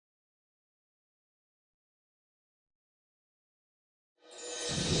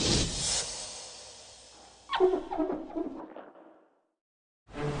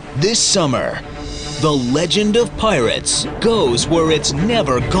This summer, the legend of pirates goes where it's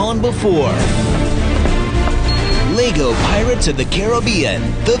never gone before. LEGO Pirates of the Caribbean,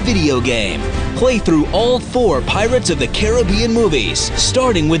 the video game. Play through all 4 Pirates of the Caribbean movies,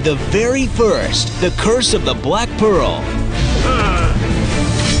 starting with the very first, The Curse of the Black Pearl.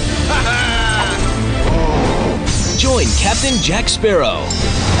 Join Captain Jack Sparrow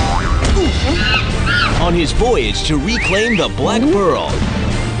on his voyage to reclaim the Black Pearl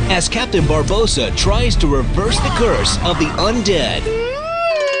as Captain Barbossa tries to reverse the curse of the undead.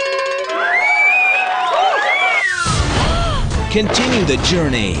 Continue the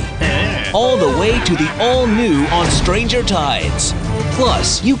journey all the way to the all-new On Stranger Tides.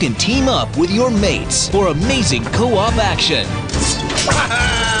 Plus, you can team up with your mates for amazing co-op action.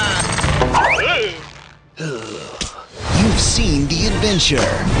 You've seen the adventure.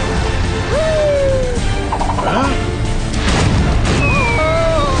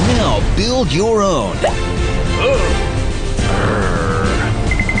 Now build your own.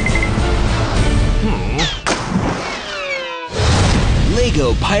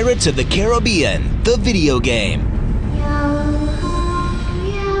 LEGO Pirates of the Caribbean, the video game.